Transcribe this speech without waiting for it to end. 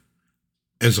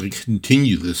As I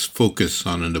continue this focus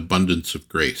on an abundance of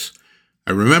grace,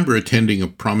 I remember attending a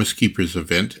Promise Keepers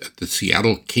event at the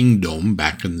Seattle Kingdome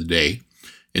back in the day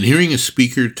and hearing a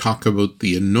speaker talk about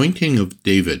the anointing of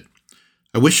David.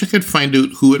 I wish I could find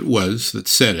out who it was that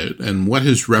said it and what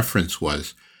his reference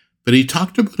was, but he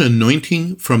talked about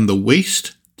anointing from the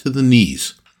waist to the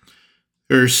knees.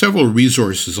 There are several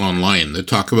resources online that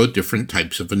talk about different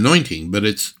types of anointing, but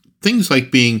it's things like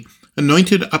being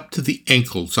anointed up to the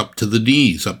ankles, up to the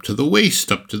knees, up to the waist,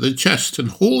 up to the chest, and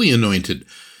wholly anointed.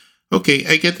 Okay,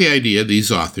 I get the idea these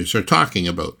authors are talking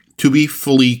about. To be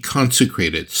fully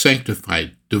consecrated,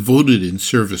 sanctified, devoted in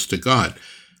service to God.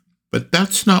 But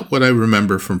that's not what I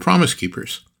remember from Promise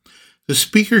Keepers. The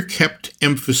speaker kept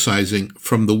emphasizing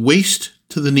from the waist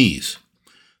to the knees.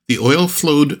 The oil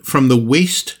flowed from the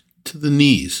waist to the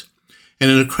knees. And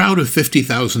in a crowd of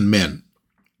 50,000 men,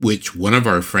 which one of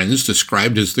our friends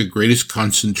described as the greatest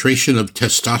concentration of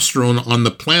testosterone on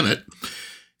the planet,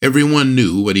 everyone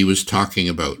knew what he was talking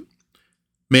about.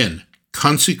 Men,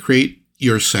 consecrate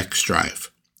your sex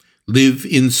drive. Live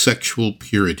in sexual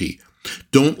purity.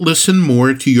 Don't listen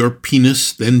more to your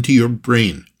penis than to your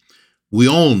brain. We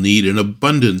all need an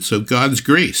abundance of God's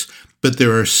grace, but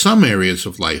there are some areas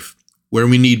of life where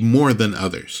we need more than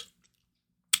others.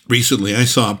 Recently, I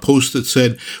saw a post that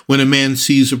said, when a man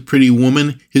sees a pretty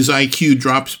woman, his IQ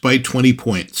drops by 20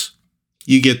 points.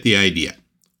 You get the idea.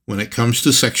 When it comes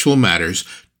to sexual matters,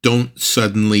 don't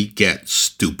suddenly get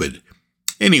stupid.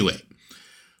 Anyway,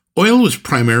 oil was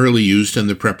primarily used in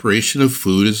the preparation of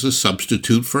food as a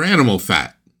substitute for animal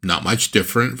fat, not much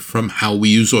different from how we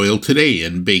use oil today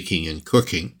in baking and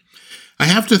cooking. I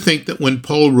have to think that when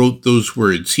Paul wrote those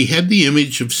words, he had the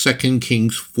image of 2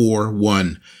 Kings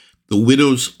 4:1, the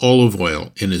widow's olive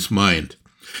oil, in his mind.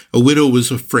 A widow was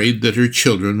afraid that her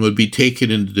children would be taken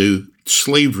into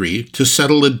slavery to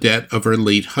settle a debt of her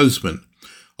late husband.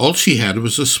 All she had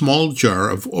was a small jar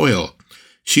of oil.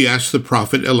 She asked the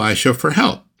prophet Elisha for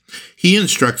help. He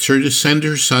instructs her to send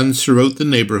her sons throughout the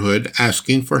neighborhood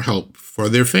asking for help for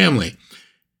their family.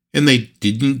 And they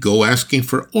didn't go asking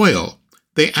for oil.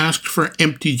 They asked for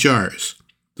empty jars.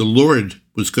 The Lord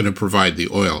was going to provide the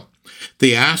oil.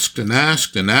 They asked and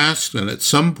asked and asked, and at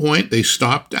some point they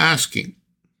stopped asking,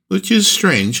 which is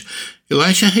strange.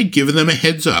 Elisha had given them a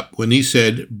heads up when he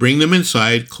said, bring them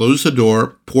inside, close the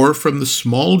door, pour from the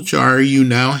small jar you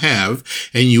now have,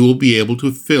 and you will be able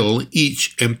to fill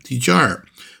each empty jar.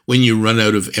 When you run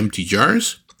out of empty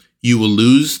jars, you will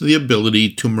lose the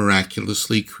ability to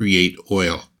miraculously create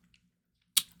oil.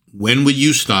 When would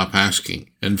you stop asking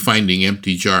and finding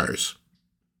empty jars?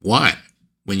 Why?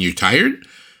 When you're tired?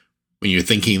 When you're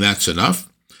thinking that's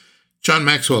enough? John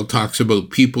Maxwell talks about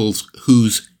people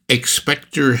whose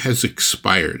expector has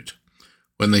expired.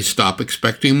 When they stop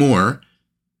expecting more,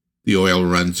 the oil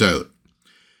runs out.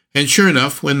 And sure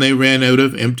enough, when they ran out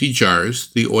of empty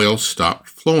jars, the oil stopped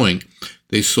flowing.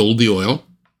 They sold the oil,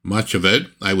 much of it,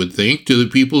 I would think, to the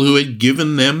people who had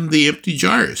given them the empty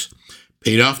jars,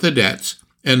 paid off the debts,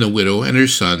 and the widow and her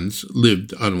sons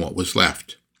lived on what was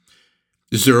left.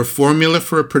 Is there a formula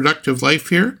for a productive life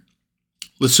here?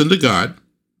 Listen to God,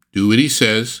 do what he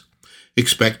says,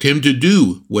 expect him to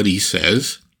do what he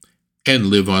says,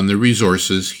 and live on the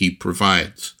resources he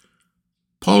provides.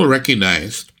 Paul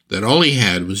recognized that all he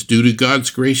had was due to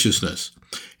God's graciousness,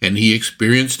 and he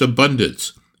experienced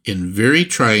abundance in very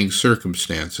trying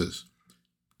circumstances.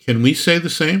 Can we say the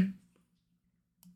same?